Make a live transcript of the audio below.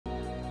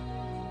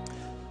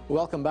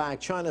Welcome back.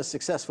 China's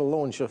successful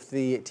launch of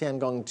the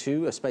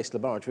Tiangong-2, a space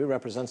laboratory,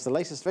 represents the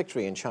latest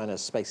victory in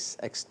China's space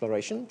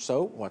exploration.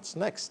 So, what's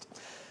next?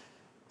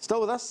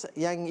 Still with us,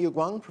 Yang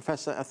Yuguang,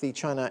 professor at the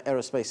China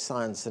Aerospace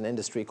Science and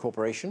Industry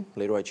Corporation.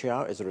 Leroy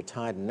Chiao is a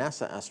retired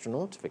NASA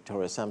astronaut.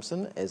 Victoria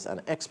Samson is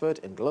an expert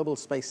in global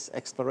space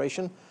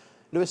exploration.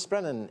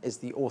 Brennan is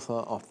the author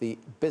of The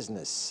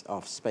Business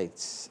of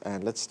Space.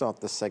 And let's start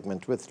this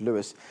segment with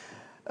Lewis.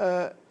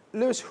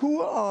 Lewis,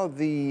 who are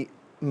the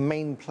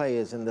main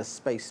players in the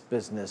space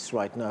business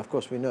right now? Of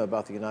course, we know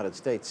about the United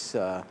States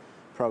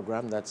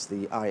program. That's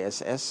the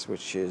ISS,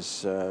 which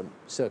is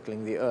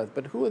circling the Earth.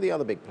 But who are the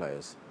other big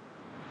players?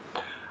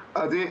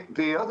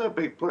 The other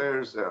big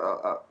players,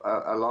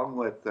 along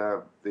with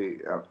the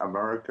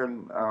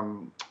American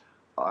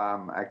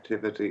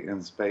activity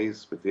in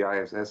space with the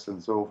ISS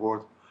and so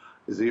forth,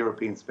 is the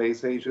European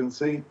Space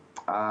Agency,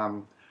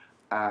 and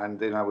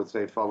then I would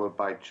say followed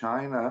by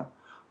China.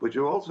 But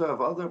you also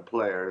have other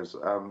players,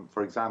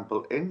 for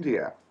example,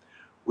 India,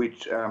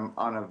 which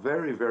on a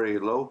very, very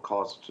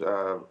low-cost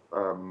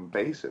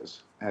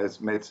basis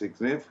has made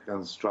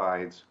significant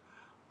strides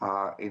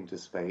into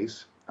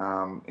space,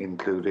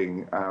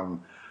 including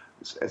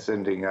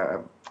sending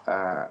a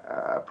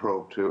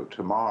probe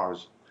to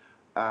Mars.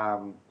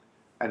 And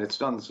it's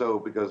done so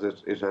because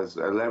it has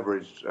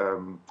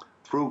leveraged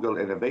frugal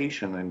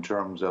innovation in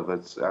terms of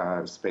its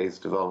space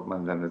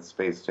development and its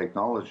space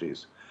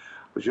technologies.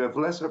 But you have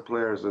lesser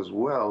players as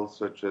well,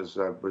 such as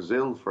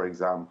Brazil, for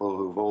example,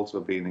 who've also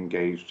been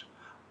engaged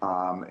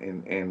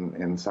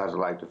in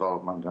satellite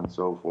development and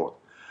so forth.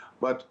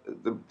 But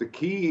the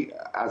key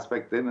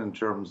aspect then in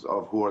terms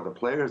of who are the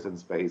players in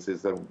space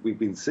is that we've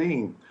been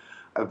seeing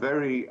a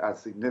very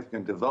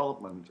significant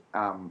development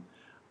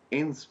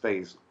in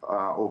space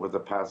over the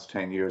past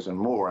 10 years and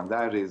more, and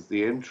that is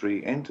the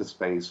entry into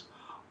space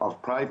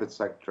of private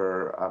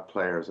sector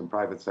players and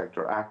private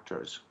sector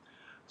actors.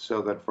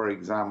 So that, for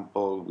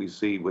example, we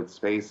see with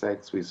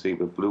SpaceX, we see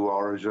with Blue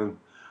Origin,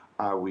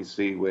 we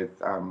see with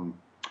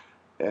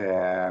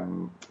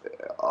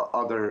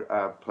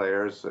other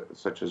players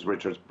such as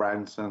Richard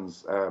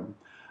Branson's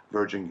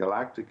Virgin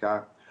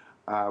Galactica.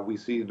 We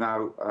see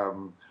now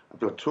a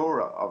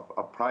plethora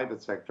of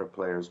private sector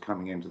players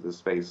coming into the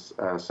space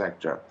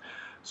sector.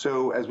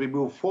 So as we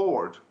move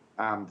forward,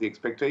 the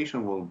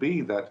expectation will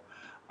be that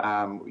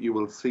you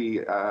will see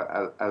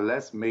a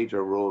less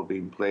major role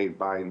being played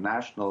by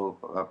national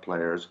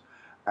players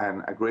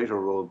and a greater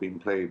role being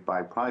played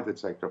by private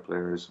sector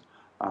players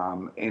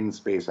in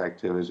space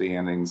activity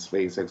and in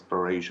space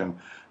exploration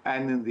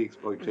and in the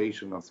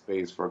exploitation of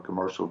space for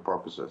commercial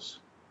purposes.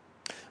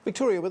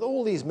 Victoria, with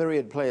all these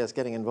myriad players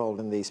getting involved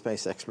in the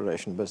space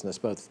exploration business,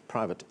 both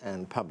private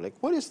and public,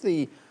 what is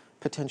the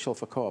potential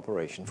for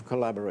cooperation, for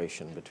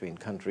collaboration between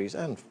countries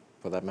and,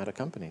 for that matter,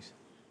 companies?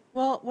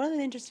 Well, one of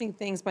the interesting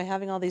things by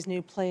having all these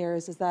new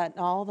players is that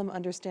all of them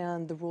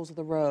understand the rules of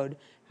the road.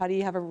 How do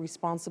you have a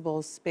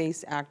responsible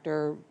space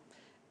actor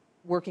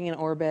working in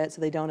orbit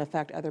so they don't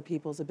affect other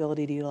people's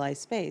ability to utilize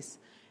space?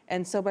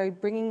 And so by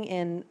bringing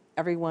in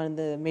everyone,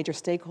 the major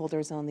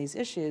stakeholders on these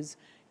issues,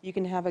 you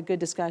can have a good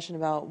discussion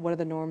about what are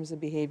the norms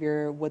of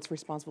behavior, what's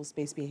responsible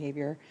space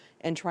behavior,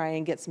 and try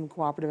and get some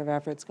cooperative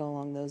efforts go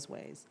along those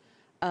ways.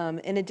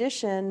 In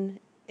addition,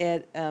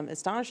 it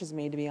astonishes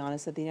me, to be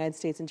honest, that the United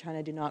States and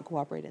China do not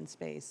cooperate in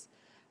space.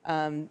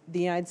 The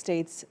United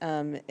States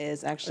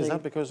is actually... Is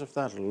that because of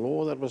that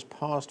law that was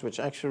passed, which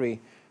actually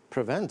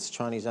prevents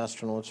Chinese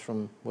astronauts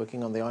from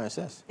working on the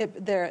ISS?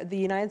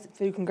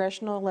 Through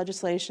congressional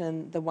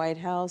legislation, the White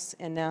House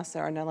and NASA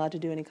are not allowed to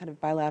do any kind of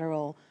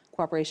bilateral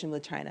cooperation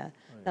with China.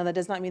 Right. Now, that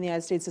does not mean the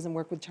United States doesn't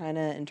work with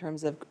China in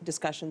terms of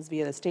discussions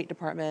via the State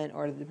Department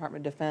or the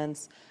Department of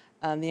Defense.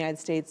 The United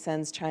States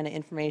sends China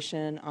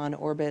information on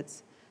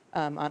orbits,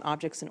 on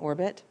objects in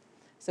orbit.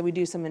 So we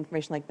do some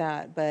information like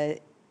that, but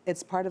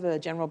it's part of a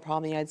general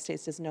problem. The United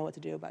States doesn't know what to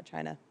do about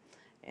China.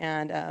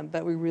 And,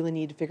 but we really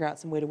need to figure out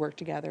some way to work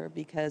together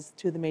because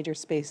to the major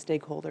space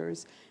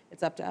stakeholders,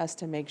 it's up to us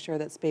to make sure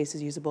that space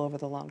is usable over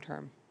the long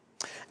term.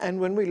 And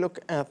when we look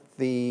at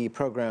the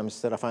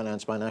programs that are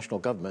financed by national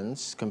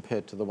governments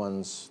compared to the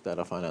ones that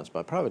are financed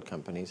by private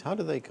companies, how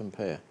do they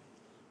compare?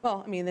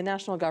 Well, I mean, the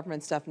national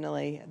governments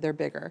definitely, they're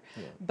bigger.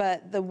 Yeah.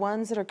 But the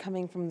ones that are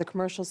coming from the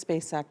commercial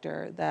space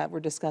sector that were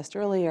discussed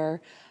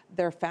earlier,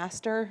 they're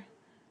faster,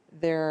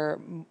 they're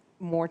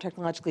more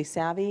technologically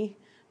savvy,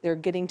 they're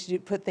getting to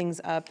put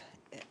things up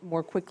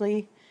more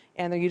quickly,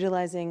 and they're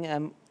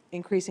utilizing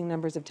increasing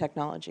numbers of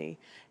technology.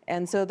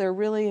 And so they're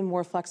really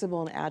more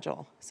flexible and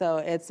agile. So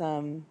it's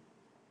an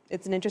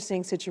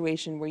interesting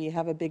situation where you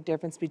have a big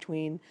difference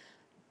between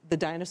the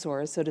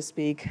dinosaurs, so to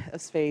speak,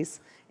 of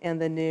space and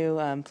the new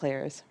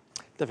players.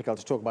 Difficult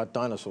to talk about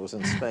dinosaurs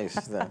in space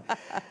there.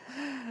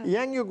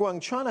 Yang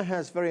Yuguang, China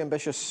has very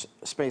ambitious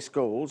space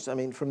goals. I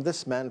mean, from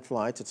this manned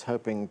flight, it's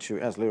hoping to,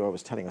 as Leroy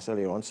was telling us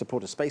earlier on,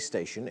 support a space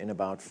station in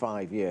about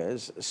 5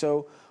 years.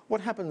 So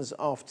what happens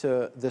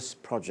after this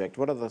project?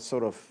 What are the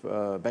sort of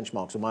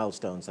benchmarks or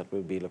milestones that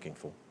we'll be looking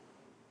for?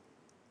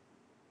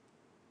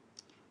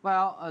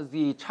 Well,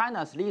 the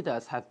China's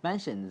leaders have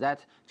mentioned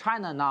that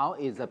China now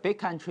is a big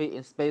country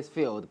in space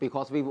field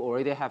because we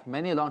already have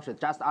many launches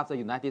just after the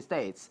United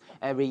States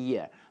every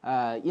year.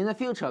 In the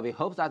future, we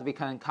hope that we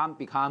can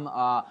become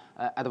an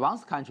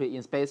advanced country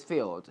in space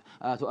field.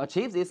 To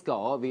achieve this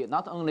goal, we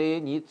not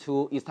only need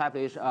to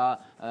establish a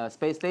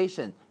space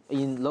station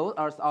in low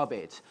Earth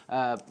orbit.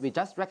 We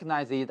just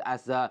recognize it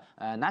as a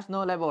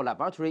national level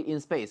laboratory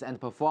in space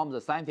and perform the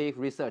scientific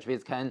research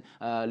which can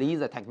lead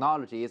the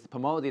technologies,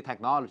 promote the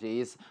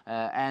technologies,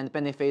 and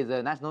benefit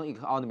the national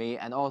economy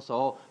and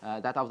also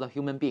that of the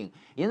human being.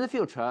 In the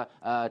future,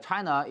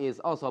 China is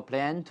also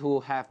planned to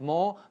have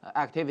more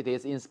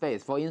activities in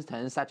space, for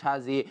instance, such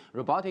as the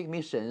robotic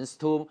missions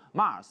to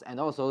Mars and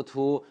also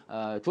to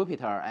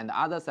Jupiter and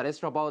other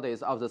celestial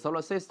bodies of the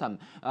solar system.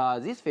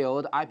 This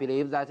field, I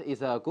believe that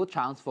is a good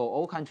chance for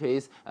all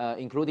countries,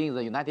 including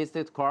the United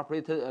States,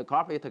 cooperate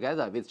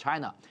together with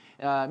China.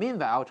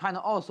 Meanwhile, China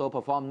also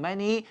performed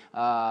many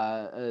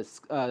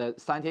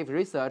scientific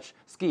research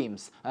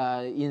schemes.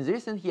 In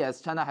recent years,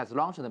 China has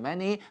launched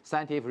many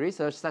scientific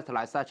research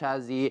satellites, such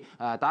as the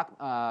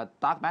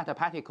dark matter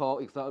particle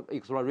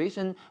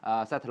exploration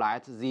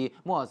satellite, the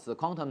MORS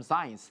quantum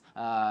science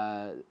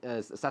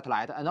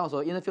satellite, and also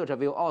in the future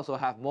we will also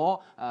have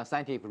more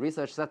scientific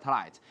research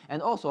satellites.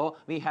 And also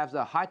we have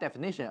the high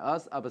definition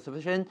Earth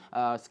observation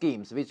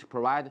schemes, which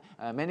provide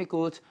many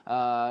good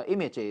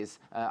images,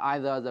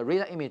 either the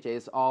radar images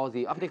or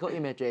the optical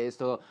images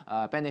to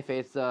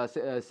benefit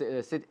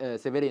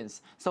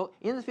civilians. So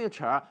in the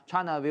future,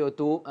 China will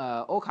do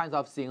all kinds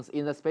of things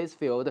in the space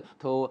field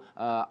to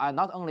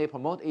not only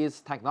promote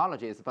its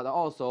technologies, but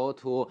also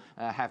to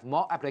have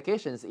more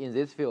applications in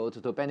this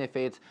field to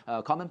benefit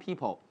common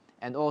people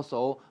and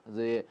also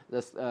the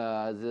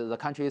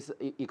country's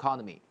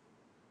economy.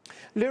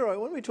 Leroy,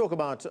 when we talk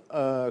about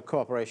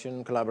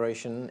cooperation,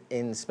 collaboration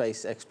in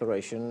space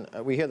exploration,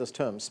 we hear this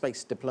term,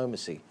 space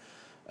diplomacy.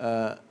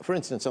 For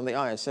instance, on the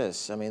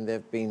ISS, I mean, there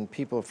have been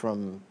people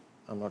from,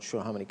 I'm not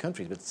sure how many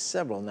countries, but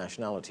several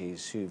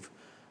nationalities who've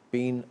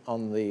been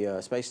on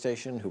the space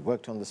station, who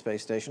worked on the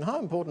space station. How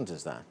important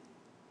is that?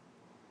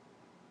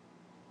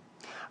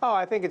 Oh,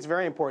 I think it's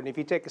very important. If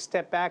you take a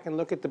step back and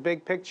look at the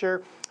big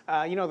picture,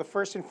 you know, the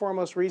first and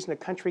foremost reason a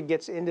country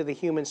gets into the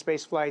human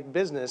spaceflight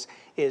business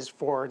is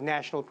for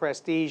national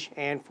prestige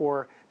and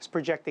for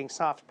projecting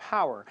soft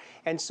power.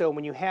 And so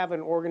when you have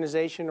an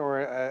organization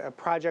or a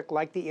project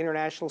like the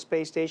International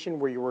Space Station,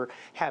 where you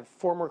have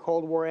former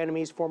Cold War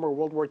enemies, former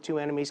World War II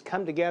enemies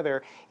come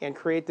together and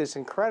create this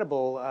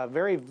incredible,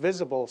 very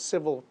visible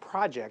civil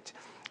project,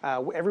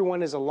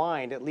 everyone is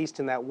aligned, at least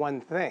in that one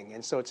thing.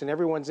 And so it's in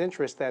everyone's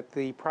interest that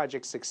the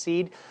project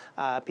succeed.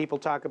 People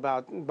talk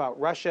about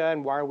Russia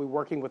and why are we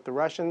working with the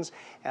Russians.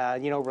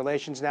 You know,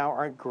 relations now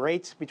aren't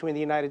great between the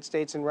United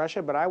States and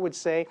Russia, but I would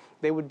say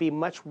they would be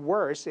much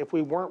worse if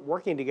we weren't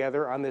working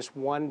together on this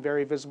one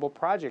very visible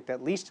project,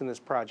 at least in this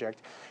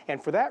project.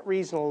 And for that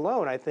reason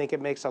alone, I think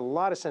it makes a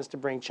lot of sense to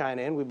bring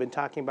China in. We've been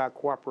talking about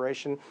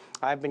cooperation.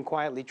 I've been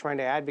quietly trying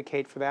to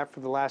advocate for that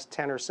for the last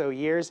 10 or so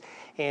years.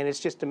 And it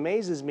just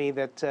amazes me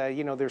that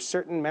you know, there's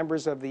certain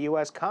members of the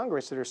U.S.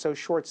 Congress that are so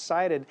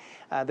short-sighted,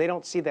 they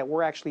don't see that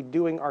we're actually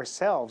doing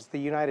ourselves. The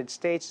United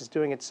States is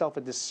doing itself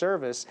a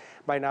disservice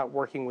by not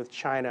working with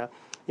China.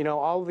 You know,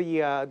 all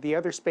the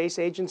other space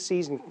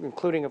agencies,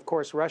 including, of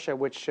course, Russia,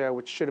 which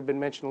should have been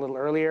mentioned a little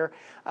earlier,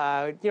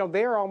 you know,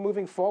 they are all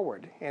moving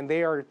forward, and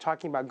they are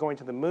talking about going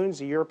to the moons.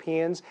 The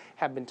Europeans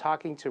have been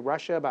talking to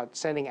Russia about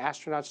sending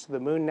astronauts to the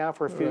moon now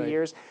for a few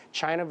years.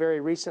 China very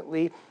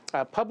recently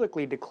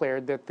publicly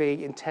declared that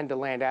they intend to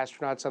land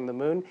astronauts on the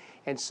moon,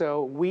 and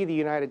so we, the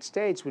United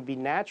States, would be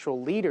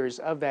natural leaders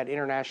of that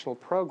international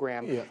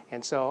program. Yeah.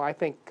 And so I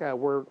think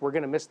we're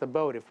going to miss the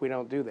boat if we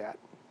don't do that.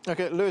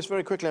 Okay, Lewis,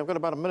 very quickly, I've got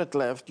about a minute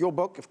left. Your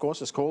book, of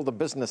course, is called The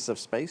Business of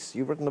Space.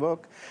 You've written the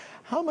book.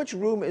 How much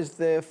room is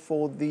there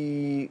for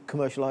the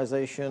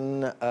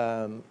commercialization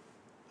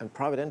and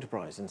private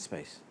enterprise in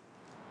space?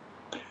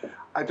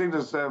 I think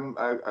there's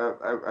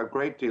a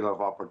great deal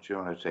of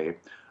opportunity.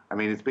 I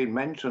mean, it's been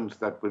mentioned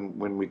that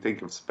when we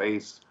think of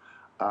space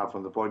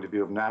from the point of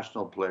view of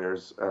national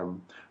players,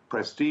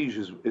 prestige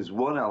is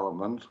one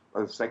element.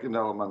 A second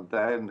element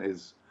then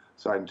is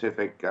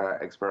scientific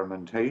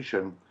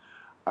experimentation.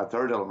 A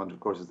third element, of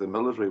course, is the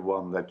military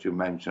one that you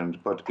mentioned.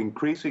 But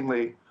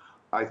increasingly,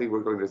 I think we're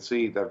going to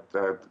see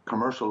that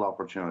commercial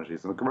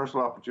opportunities, and the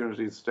commercial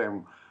opportunities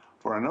stem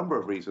for a number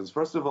of reasons.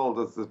 First of all,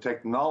 there's the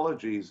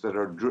technologies that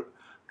are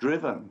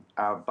driven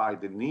by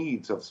the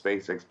needs of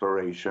space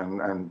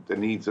exploration and the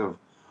needs of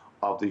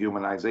the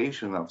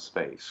humanization of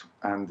space.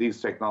 And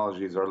these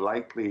technologies are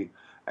likely,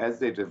 as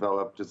they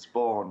develop, to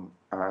spawn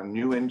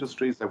new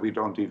industries that we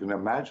don't even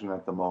imagine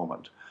at the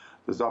moment.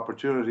 There's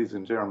opportunities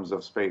in terms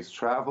of space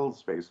travel,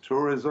 space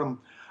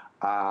tourism,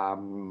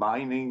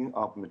 mining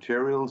of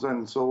materials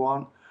and so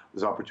on.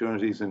 There's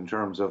opportunities in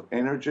terms of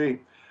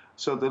energy.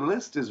 So the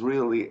list is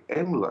really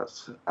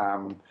endless.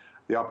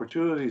 The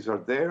opportunities are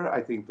there.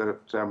 I think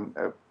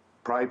that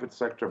private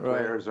sector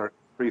players are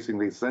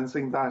increasingly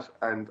sensing that,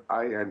 and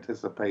I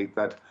anticipate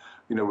that,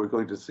 you know, we're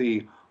going to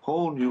see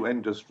whole new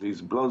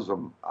industries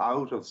blossom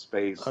out of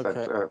space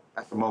that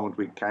at the moment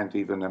we can't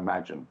even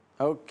imagine.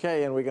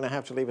 Okay, and we're going to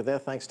have to leave it there.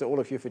 Thanks to all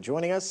of you for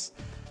joining us.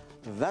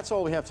 That's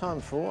all we have time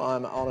for.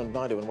 I'm Anand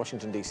Naidu in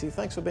Washington, D.C.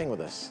 Thanks for being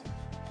with us.